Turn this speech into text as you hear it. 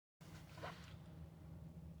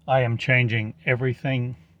I am changing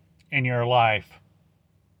everything in your life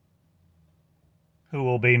who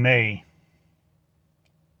will be me.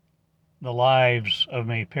 The lives of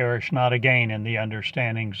me perish not again in the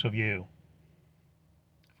understandings of you.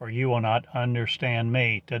 For you will not understand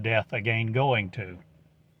me to death again going to.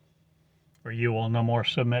 For you will no more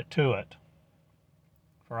submit to it.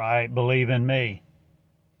 For I believe in me,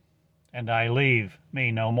 and I leave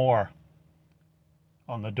me no more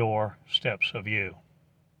on the door steps of you.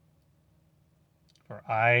 For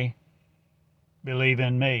I believe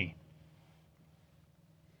in me,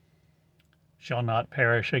 shall not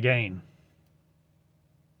perish again.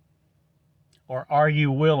 Or are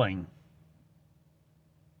you willing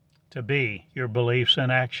to be your beliefs in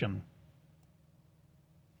action,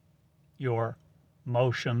 your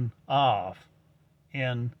motion of?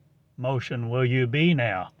 In motion will you be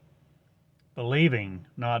now, believing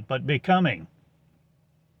not but becoming.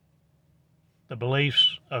 The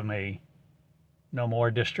beliefs of me no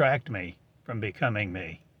more distract me from becoming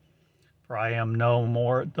me, for I am no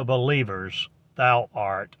more the believers thou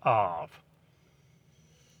art of.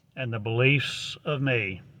 And the beliefs of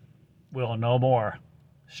me will no more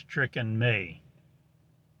stricken me,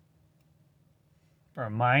 for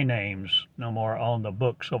my name's no more on the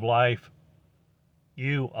books of life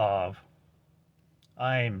you of.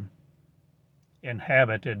 I'm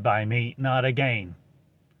inhabited by me not again,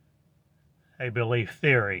 a belief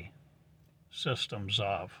theory systems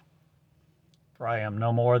of. For I am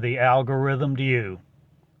no more the algorithm to you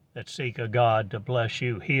that seek a God to bless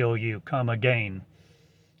you, heal you, come again,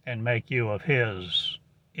 and make you of his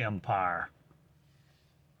empire.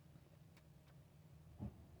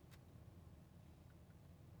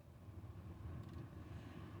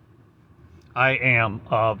 I am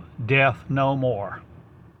of death no more,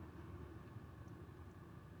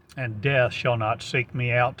 and death shall not seek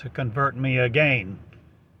me out to convert me again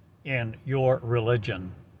in your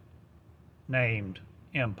religion, named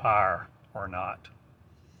empire or not.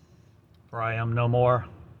 For I am no more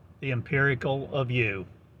the empirical of you,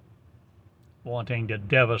 wanting to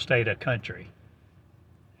devastate a country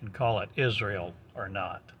and call it Israel or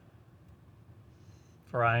not.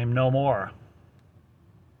 For I am no more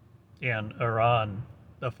in Iran,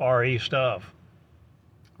 the Far East of.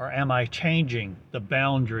 Or am I changing the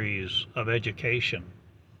boundaries of education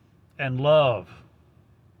and love?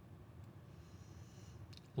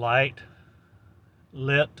 Light,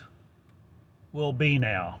 lit, will be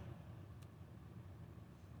now.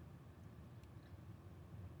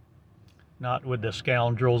 Not with the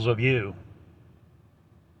scoundrels of you,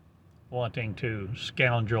 wanting to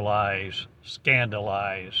scoundrelize,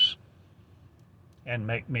 scandalize, and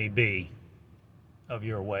make me be of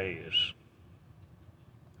your ways.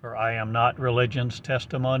 For I am not religion's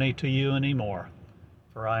testimony to you anymore,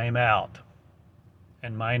 for I am out,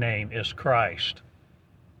 and my name is Christ.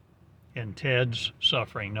 In Ted's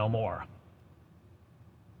suffering no more.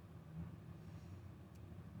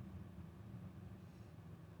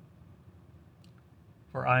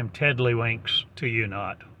 For I'm Tedlywinks to you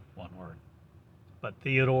not, one word, but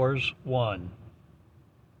Theodore's one,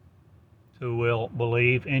 who will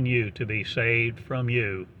believe in you to be saved from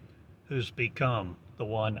you, who's become the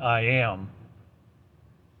one I am,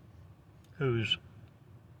 whose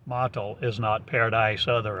motto is not paradise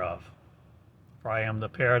other of, for I am the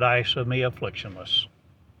paradise of me afflictionless.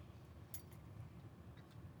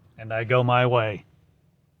 And I go my way,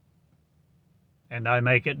 and I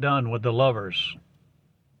make it done with the lovers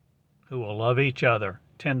who will love each other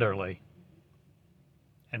tenderly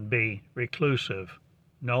and be reclusive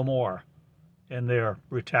no more in their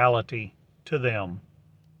brutality to them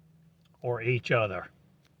or each other.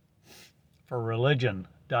 For religion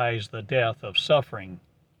dies the death of suffering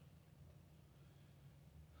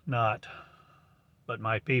not, but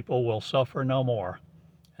my people will suffer no more,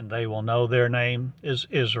 and they will know their name is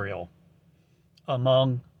Israel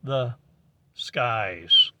among the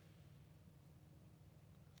skies.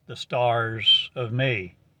 The stars of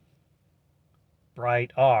me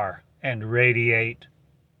bright are and radiate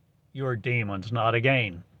your demons not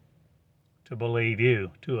again to believe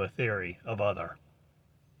you to a theory of other.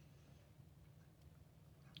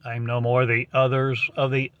 I am no more the others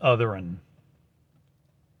of the otherin,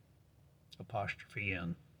 apostrophe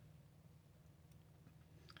N.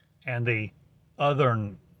 And the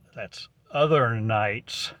othern, that's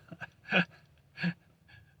othernites,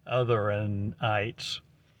 othernites,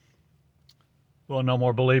 will no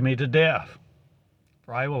more believe me to death,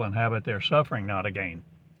 for I will inhabit their suffering not again.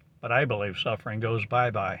 But I believe suffering goes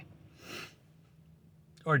bye-bye.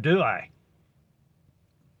 Or do I?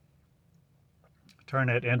 Turn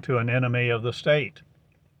it into an enemy of the state.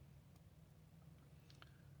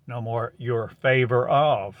 no more your favor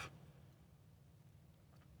of,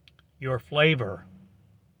 your flavor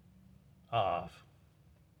of.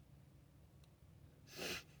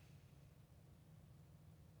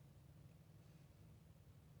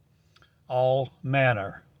 All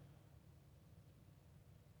manner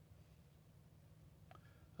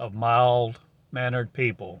of mild-mannered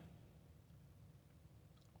people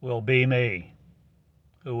will be me,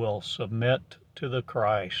 who will submit to the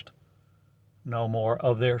Christ no more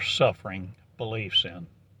of their suffering beliefs in.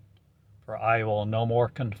 For I will no more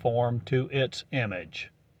conform to its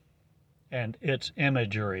image, and its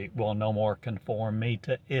imagery will no more conform me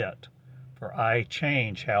to it, for I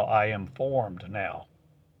change how I am formed now.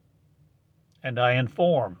 And I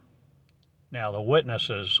inform now the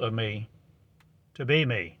witnesses of me to be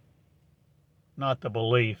me, not the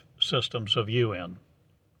belief systems of you in.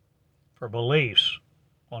 For beliefs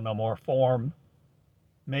will no more form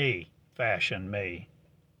me, fashion me.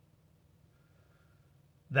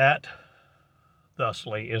 That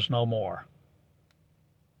thusly is no more.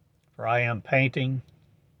 For I am painting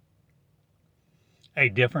a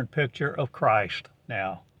different picture of Christ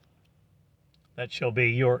now, that shall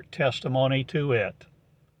be your testimony to it,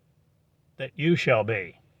 that you shall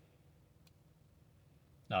be,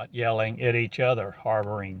 not yelling at each other,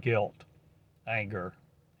 harboring guilt, anger,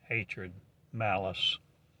 hatred, malice.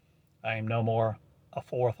 I am no more a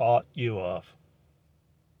forethought you of,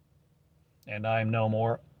 and I am no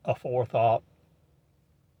more a forethought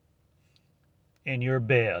in your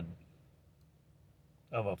bed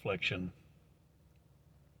of affliction.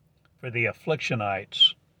 For the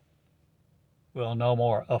afflictionites will no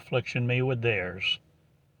more affliction me with theirs.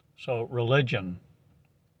 So religion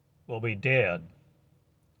will be dead,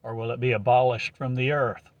 or will it be abolished from the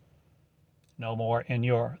earth? No more in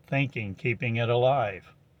your thinking, keeping it alive.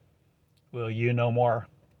 Will you no more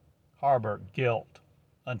harbor guilt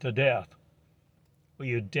unto death? Will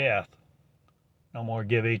you death no more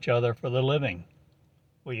give each other for the living?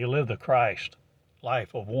 Will you live the Christ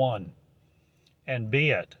life of one, and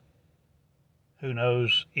be it who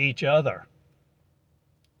knows each other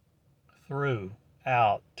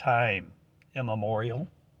throughout time immemorial?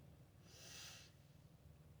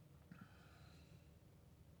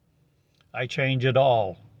 I change it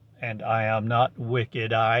all, and I am not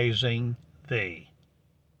wickedizing thee.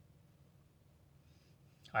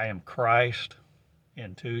 I am Christ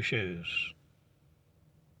in two shoes.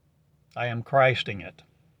 I am Christing it.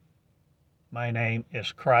 My name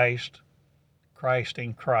is Christ,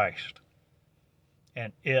 Christing Christ,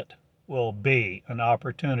 and it will be an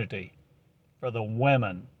opportunity for the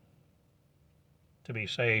women to be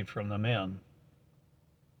saved from the men.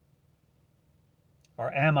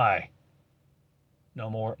 Or am I no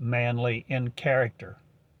more manly in character?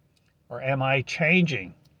 Or am I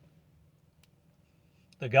changing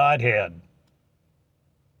the Godhead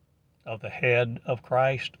of the head of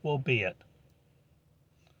Christ will be it,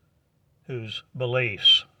 whose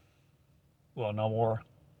beliefs will no more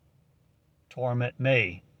torment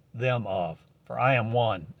me, them of. For I am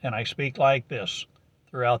one, and I speak like this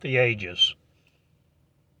throughout the ages,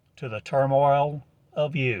 to the turmoil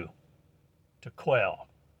of you to quell,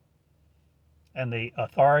 and the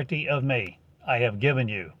authority of me I have given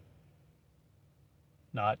you,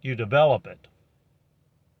 not you develop it.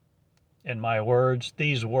 In my words,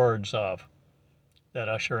 these words of, that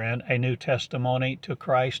usher in a new testimony to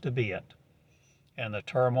Christ to be it, and the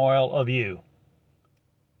turmoil of you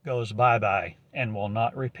goes bye-bye and will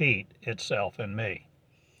not repeat itself in me.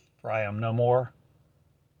 For I am no more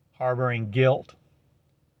harboring guilt,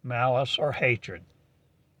 malice, or hatred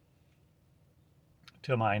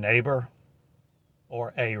to my neighbor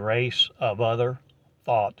or a race of other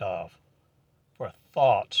thought of. For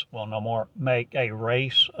thoughts will no more make a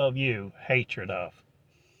race of you hatred of.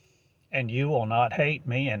 And you will not hate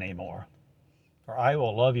me anymore. For I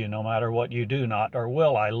will love you no matter what you do not, or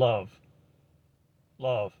will I love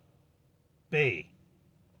be.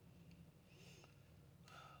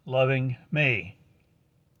 Loving me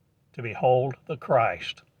to behold the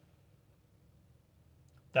Christ.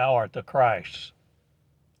 Thou art the Christ,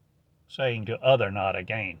 saying to other not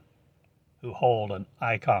again, who hold an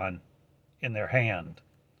icon in their hand,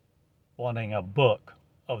 wanting a book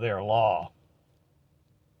of their law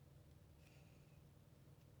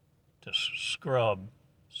to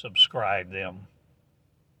subscribe them.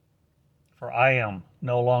 For I am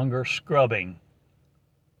no longer scrubbing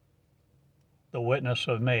the witness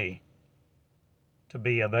of me to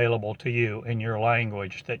be available to you in your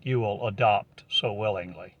language that you will adopt so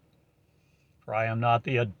willingly. For I am not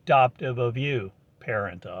the adoptive of you,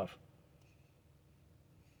 parent of.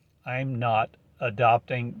 I'm not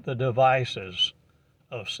adopting the devices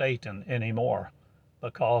of Satan anymore,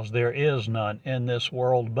 because there is none in this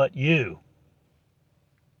world but you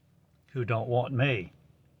who don't want me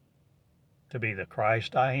to be the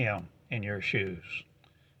Christ I am in your shoes.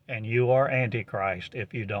 And you are Antichrist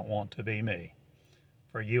if you don't want to be me.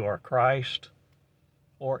 For you are Christ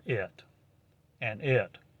or it, and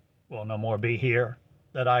it will no more be here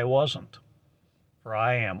that I wasn't. For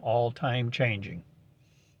I am all time changing,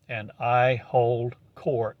 and I hold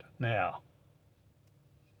court now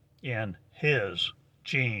in his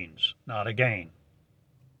genes, not again,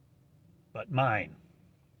 but mine.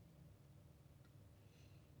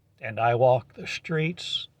 And I walk the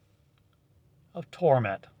streets of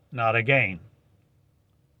torment, not again,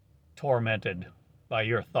 tormented by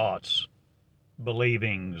your thoughts,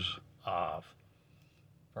 believings of.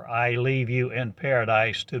 For I leave you in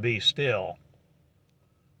paradise to be still,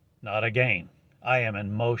 not again. I am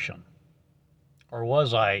in motion. Or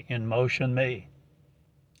was I in motion me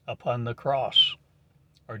upon the cross?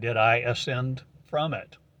 Or did I ascend from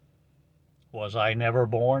it? Was I never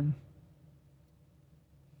born?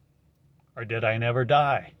 Or did I never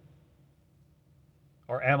die?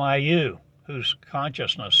 Or am I you, whose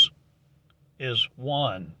consciousness is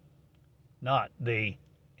one, not the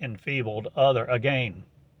enfeebled other again,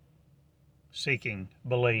 seeking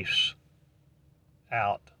beliefs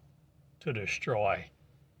out to destroy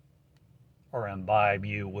or imbibe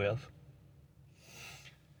you with?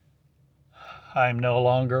 I'm no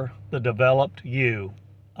longer the developed you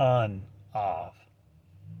of.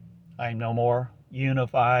 I'm no more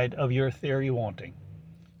unified of your theory wanting.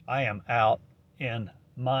 I am out in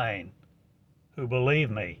mine, who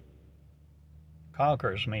believe me,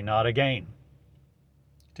 conquers me not again,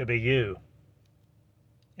 to be you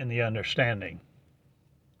in the understanding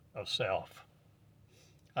of self.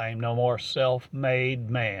 I am no more self-made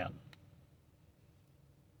man.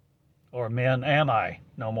 Or men am I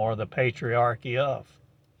no more the patriarchy of?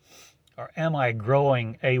 Or am I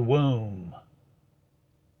growing a womb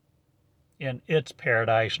in its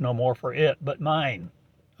paradise no more for it but mine?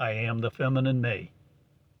 I am the feminine me.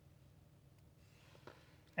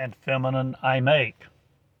 And feminine I make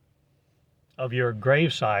of your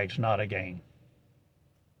gravesides not again,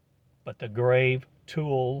 but the grave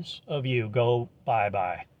tools of you go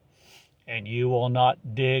bye-bye, and you will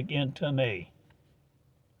not dig into me,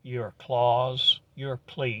 your claws, your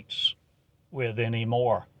cleats, with any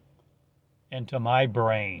more, into my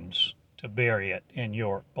brains to bury it in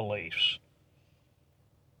your beliefs.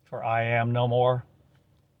 For I am no more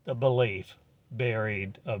the belief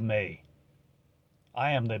buried of me.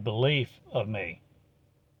 I am the belief of me,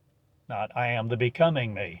 not I am the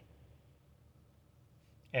becoming me.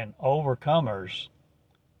 And overcomers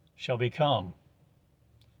shall become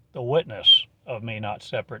the witness of me, not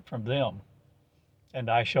separate from them. And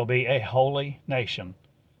I shall be a holy nation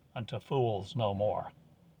unto fools no more.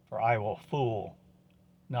 For I will fool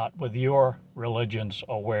not with your religion's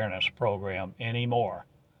awareness program anymore.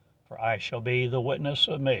 For I shall be the witness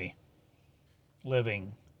of me,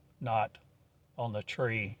 living not on the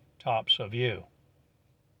tree tops of you,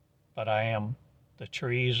 but I am the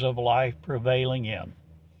trees of life prevailing in,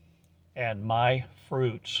 and my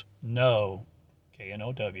fruits know,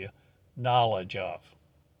 K-N-O-W, knowledge of.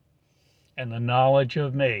 And the knowledge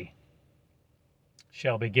of me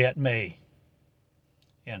shall beget me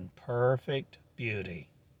in perfect beauty.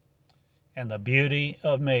 And the beauty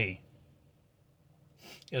of me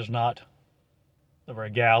is not the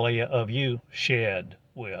regalia of you shed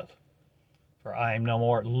with, for I am no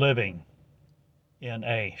more living in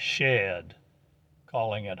a shed,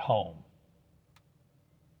 calling it home.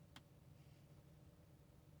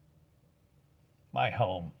 My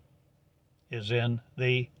home is in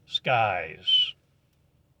the skies.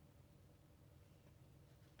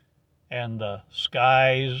 And the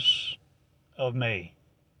skies of me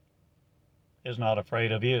is not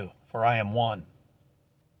afraid of you, for I am one.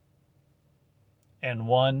 And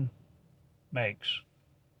one makes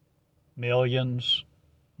millions,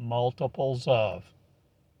 multiples of,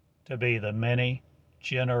 to be the many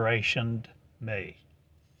generationed me.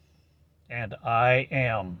 And I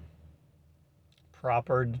am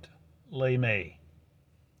properly me,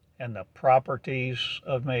 and the properties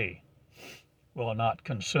of me will not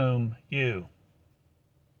consume you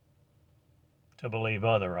to believe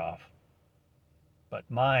other of. But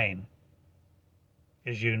mine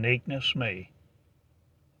is uniqueness me,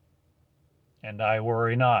 and I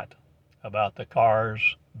worry not about the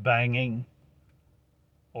cars banging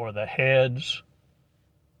or the heads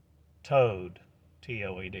towed,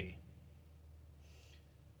 T-O-E-D.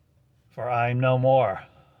 For I'm no more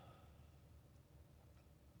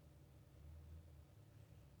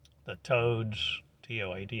the toads,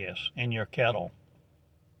 Theoides, in your kettle.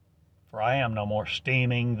 For I am no more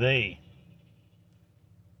steaming thee.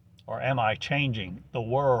 Or am I changing the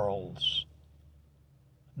worlds?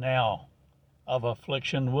 Now of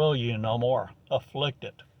affliction will you no more afflict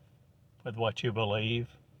it with what you believe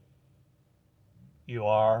you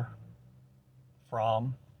are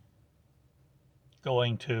from,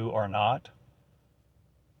 going to, or not.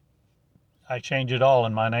 I change it all,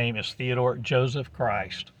 and my name is Theodore Joseph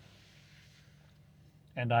Christ,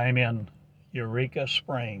 and I'm in Eureka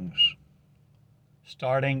Springs,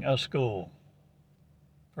 starting a school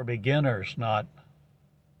for beginners, not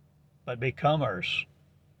but becomers,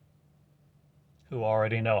 who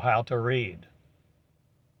already know how to read.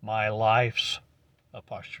 My life's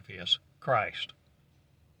apostrophe is Christ.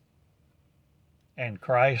 And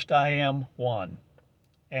Christ I am one,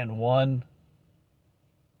 and one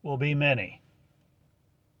will be many,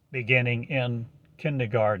 beginning in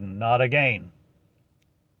kindergarten, not again,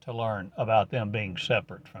 to learn about them being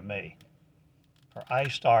separate from me. For I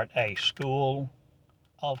start a school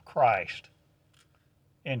of Christ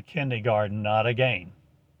in kindergarten, not again,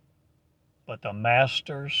 but the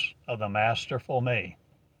masters of the masterful me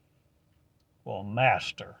will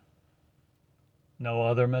master no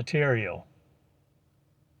other material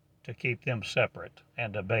to keep them separate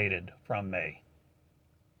and abated from me.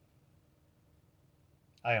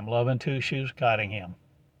 I am Love in Two Shoes Cottingham.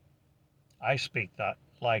 I speak that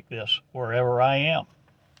like this wherever I am.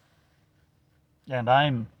 And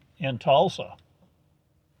I'm in Tulsa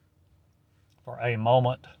for a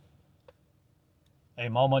moment's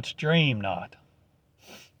dream, not,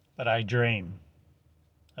 but I dream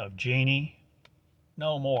of Jeannie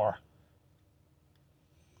no more.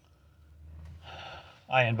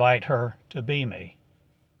 I invite her to be me.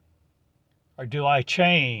 Or do I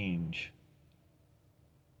change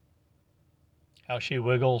how she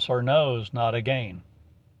wiggles her nose, not again?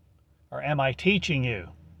 Or am I teaching you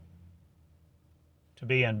to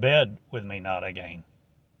be in bed with me, not again?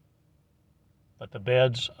 But the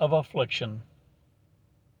beds of affliction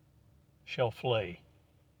shall flee,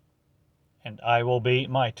 and I will be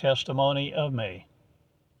my testimony of me,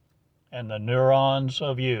 and the neurons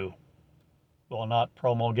of you will not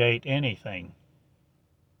promulgate anything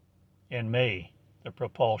in me, the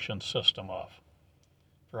propulsion system of.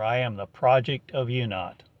 For I am the project of you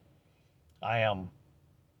not. I am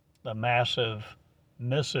the massive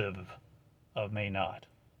missive of me not.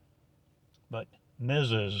 But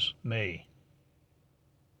Mrs. Me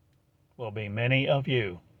will be many of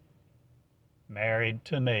you married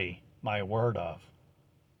to me, my word of,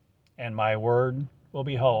 and my word will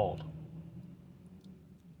behold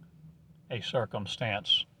a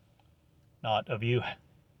circumstance not of you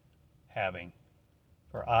having,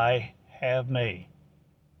 for I have me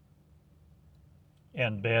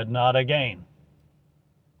in bed not again.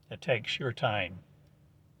 It takes your time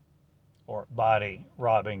or body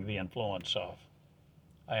robbing the influence of.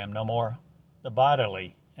 I am no more the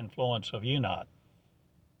bodily influence of you not,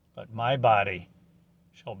 but my body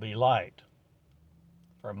shall be light,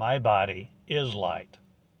 for my body is light,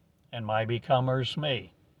 and my becomers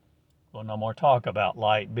me. We'll no more talk about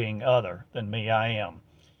light being other than me I am,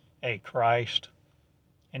 a Christ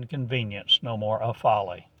inconvenience, no more a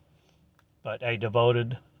folly, but a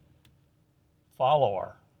devoted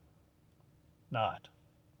follower, not,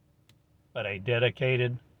 but a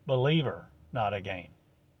dedicated believer, not again.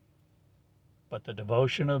 But the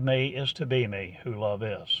devotion of me is to be me, who love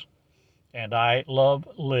is. And I love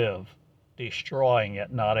live, destroying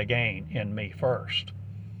it not again in me first.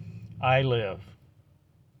 I live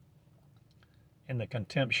in the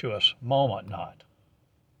contemptuous moment not.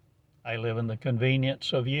 I live in the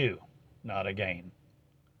convenience of you, not again.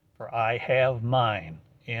 For I have mine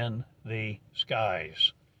in the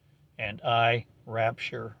skies, and I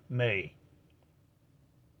rapture me,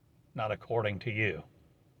 not according to you.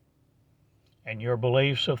 And your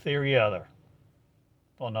beliefs of theory other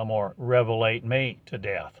will no more revelate me to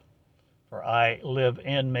death, for I live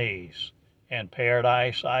in me's, and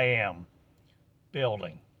paradise I am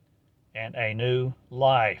building, and a new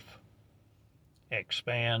life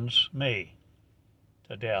expands me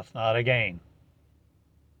to death, not again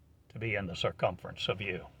to be in the circumference of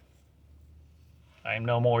you. I am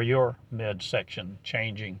no more your midsection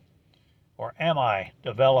changing, or am I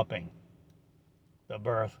developing the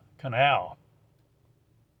birth canal?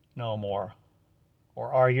 No more.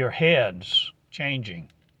 Or are your heads changing?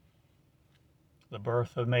 The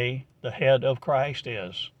birth of me, the head of Christ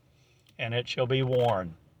is, and it shall be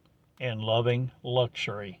worn in loving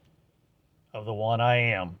luxury of the one I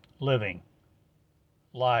am, living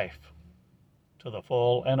life to the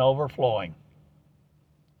full and overflowing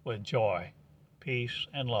with joy peace,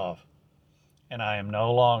 and love. And I am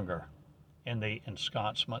no longer in the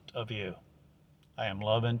ensconcement of you. I am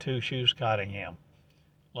Love in Two Shoes Cottingham,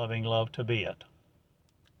 loving love to be it,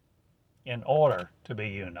 in order to be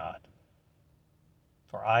you not.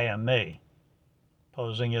 For I am me,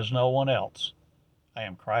 posing as no one else. I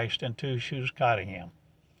am Christ in Two Shoes Cottingham,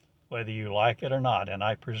 whether you like it or not, and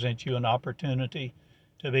I present you an opportunity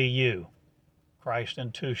to be you, Christ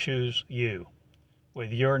in Two Shoes, you,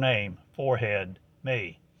 with your name, forehead,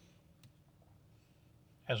 me,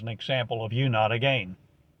 as an example of you not again,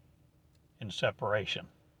 in separation,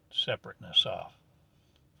 separateness of.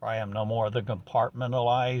 For I am no more the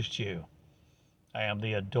compartmentalized you. I am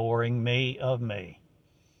the adoring me of me,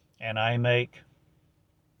 and I make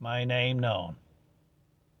my name known,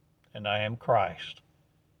 and I am Christ,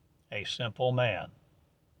 a simple man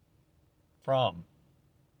from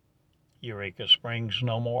Eureka Springs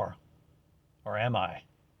no more. Or am I,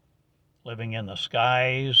 living in the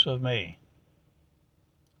skies of me,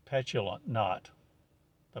 petulant not,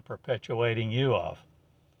 the perpetuating you of,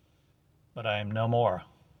 but I am no more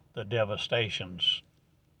the devastations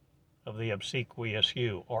of the obsequious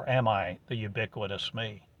you, or am I the ubiquitous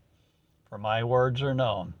me? For my words are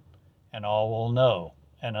known, and all will know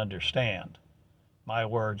and understand. My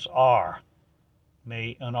words are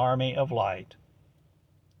me, an army of light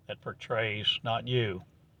that portrays not you,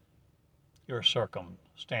 your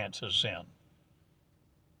circumstances in.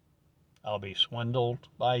 I'll be swindled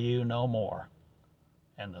by you no more,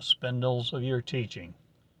 and the spindles of your teaching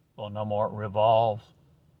will no more revolve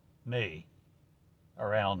me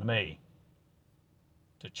around me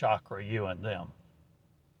to chakra you and them.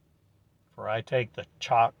 For I take the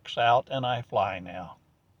chocks out and I fly now,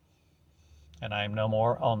 and I am no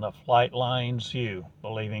more on the flight lines you,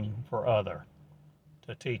 believing for other,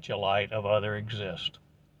 to teach a light of other exist.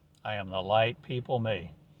 I am the light people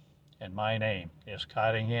me, and my name is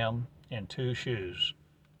Cottingham in Two Shoes,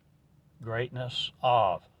 greatness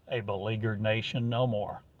of a beleaguered nation no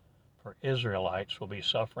more, for Israelites will be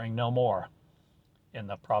suffering no more in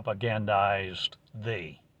the propagandized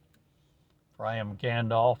thee. For I am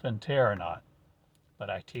Gandalf in terror not,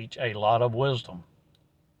 but I teach a lot of wisdom,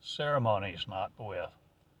 ceremonies not with,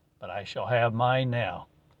 but I shall have mine now,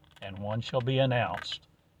 and one shall be announced,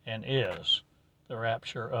 and is the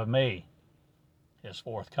rapture of me, is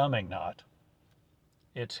forthcoming not.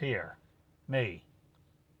 It's here, me,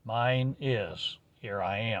 mine is, here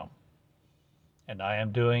I am, and I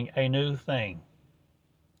am doing a new thing,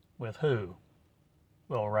 with who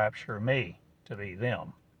will rapture me to be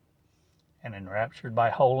them, and enraptured by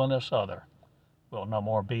holiness other, will no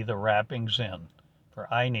more be the wrappings in,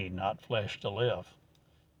 for I need not flesh to live,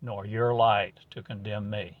 nor your light to condemn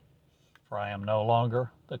me, for I am no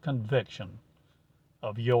longer the conviction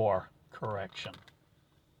of your correction,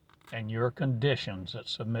 and your conditions that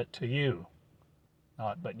submit to you,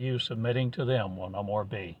 not but you submitting to them will no more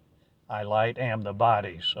be. I light am the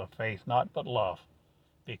bodies of faith not but love,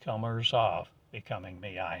 becomers of becoming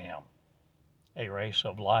me I am, a race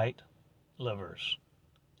of light livers,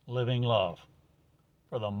 living love,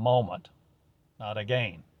 for the moment, not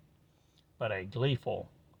again, but a gleeful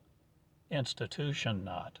institution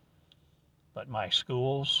not, but my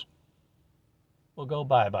schools will go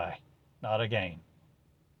bye-bye, not again,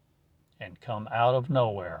 and come out of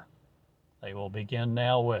nowhere. They will begin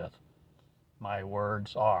now with, my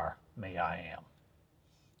words are me I am.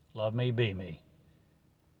 Love me, be me.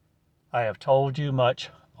 I have told you much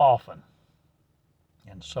often,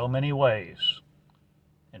 in so many ways,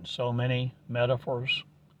 in so many metaphors,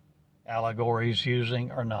 allegories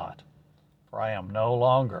using or not, for I am no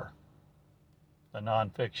longer the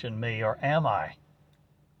nonfiction me, or am I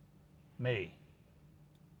me?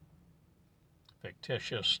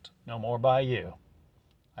 Fictitious no more by you.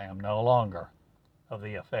 I am no longer of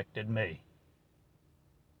the affected me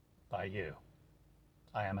by you.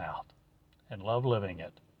 I am out and love living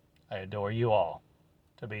it. I adore you all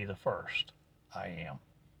to be the first I am.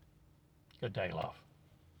 Good day, love.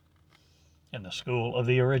 In the school of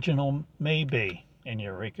the original me be in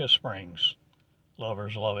Eureka Springs,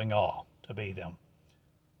 lovers loving all to be them,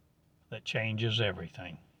 that changes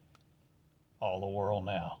everything. All the world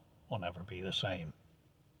now will never be the same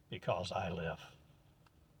because I live.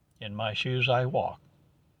 In my shoes I walk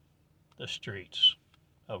the streets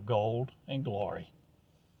of gold and glory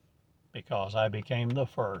because I became the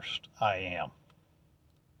first I am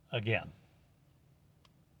again.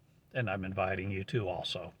 And I'm inviting you to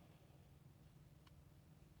also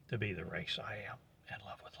to be the race I am and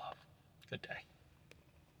love with love. Good day.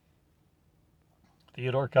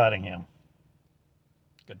 Theodore Cottingham.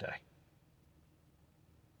 Good day.